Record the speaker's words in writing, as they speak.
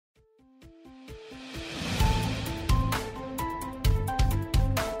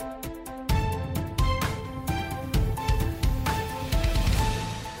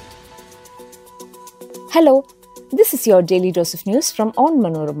Hello, this is your daily dose of news from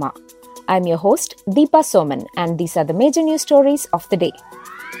Onmanorama. I'm your host, Deepa Soman, and these are the major news stories of the day.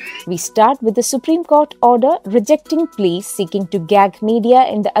 We start with the Supreme Court order rejecting pleas seeking to gag media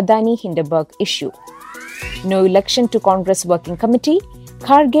in the Adani-Hindenburg issue. No election to Congress Working Committee,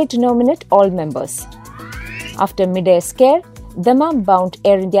 Kharge to nominate all members. After mid-air scare, Dammam-bound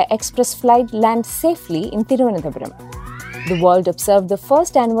Air India Express flight lands safely in Thiruvananthapuram. The world observed the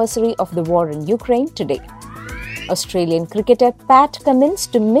first anniversary of the war in Ukraine today. Australian cricketer Pat Cummins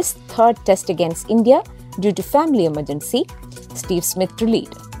to miss third test against India due to family emergency, Steve Smith to lead.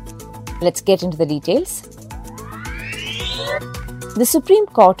 Let's get into the details. The Supreme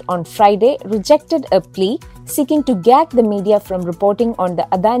Court on Friday rejected a plea seeking to gag the media from reporting on the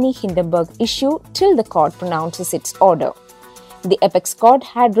Adani-Hindenburg issue till the court pronounces its order. The Apex Court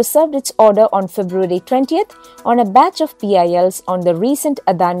had reserved its order on February 20th on a batch of PILs on the recent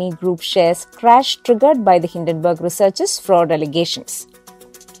Adani Group shares crash triggered by the Hindenburg researchers' fraud allegations.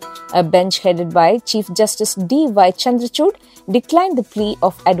 A bench headed by Chief Justice D.Y. Chandrachud declined the plea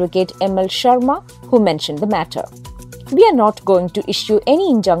of Advocate M.L. Sharma, who mentioned the matter. We are not going to issue any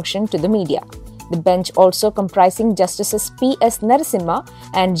injunction to the media. The bench, also comprising Justices P.S. Narasimha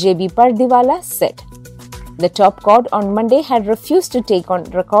and J.B. Pardiwala, said. The top court on Monday had refused to take on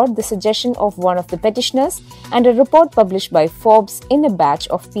record the suggestion of one of the petitioners and a report published by Forbes in a batch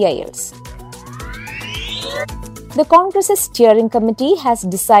of PILs. The Congress's steering committee has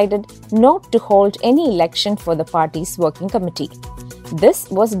decided not to hold any election for the party's working committee. This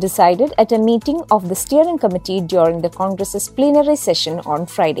was decided at a meeting of the steering committee during the Congress's plenary session on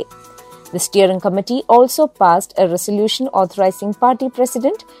Friday. The steering committee also passed a resolution authorizing party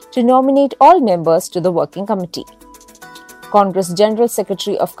president to nominate all members to the working committee. Congress General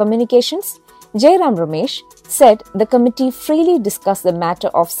Secretary of Communications, Jairam Ramesh, said the committee freely discussed the matter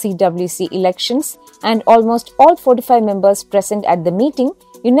of CWC elections and almost all 45 members present at the meeting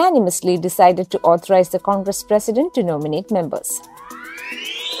unanimously decided to authorize the Congress president to nominate members.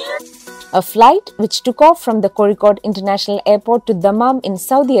 A flight which took off from the Kozhikode International Airport to Dammam in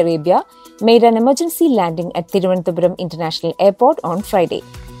Saudi Arabia made an emergency landing at Thiruvananthapuram International Airport on Friday.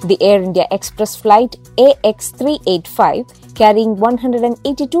 The Air India Express flight AX385, carrying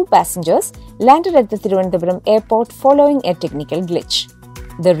 182 passengers, landed at the Thiruvananthapuram Airport following a technical glitch.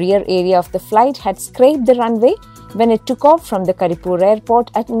 The rear area of the flight had scraped the runway when it took off from the Karipur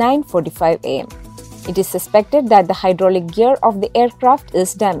Airport at 9:45 am. It is suspected that the hydraulic gear of the aircraft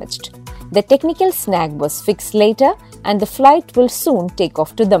is damaged. The technical snag was fixed later and the flight will soon take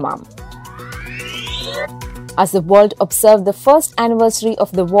off to Dammam. As the world observed the first anniversary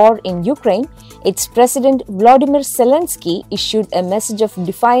of the war in Ukraine, its President Volodymyr Zelensky issued a message of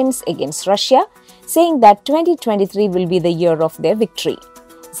defiance against Russia, saying that 2023 will be the year of their victory.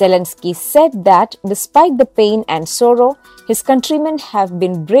 Zelensky said that despite the pain and sorrow, his countrymen have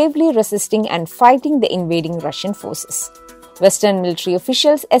been bravely resisting and fighting the invading Russian forces. Western military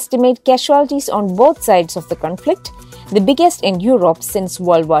officials estimate casualties on both sides of the conflict, the biggest in Europe since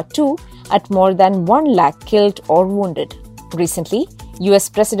World War II, at more than 1 lakh killed or wounded. Recently, US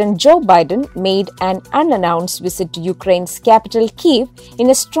President Joe Biden made an unannounced visit to Ukraine's capital Kyiv in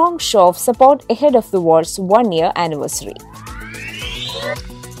a strong show of support ahead of the war's one-year anniversary.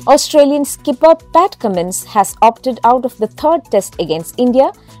 Australian skipper Pat Cummins has opted out of the third test against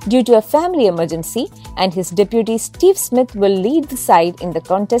India due to a family emergency, and his deputy Steve Smith will lead the side in the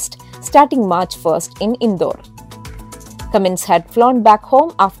contest starting March 1st in Indore. Cummins had flown back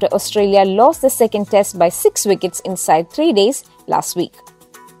home after Australia lost the second test by 6 wickets inside 3 days last week.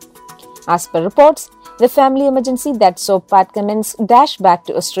 As per reports, the family emergency that saw Pat Cummins dash back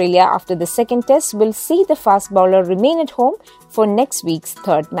to Australia after the second test will see the fast bowler remain at home for next week's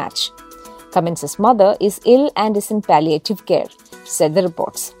third match. Cummins' mother is ill and is in palliative care, said the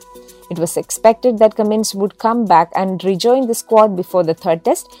reports. It was expected that Cummins would come back and rejoin the squad before the third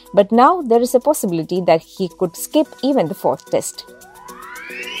test, but now there is a possibility that he could skip even the fourth test.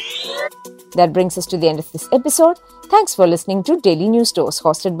 That brings us to the end of this episode. Thanks for listening to Daily News Dose,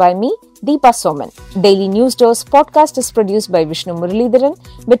 hosted by me, Deepa Soman. Daily News Dose podcast is produced by Vishnu Muralidharan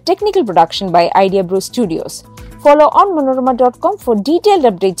with technical production by Idea Brew Studios. Follow onmanorama.com for detailed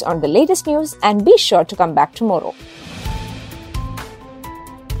updates on the latest news and be sure to come back tomorrow.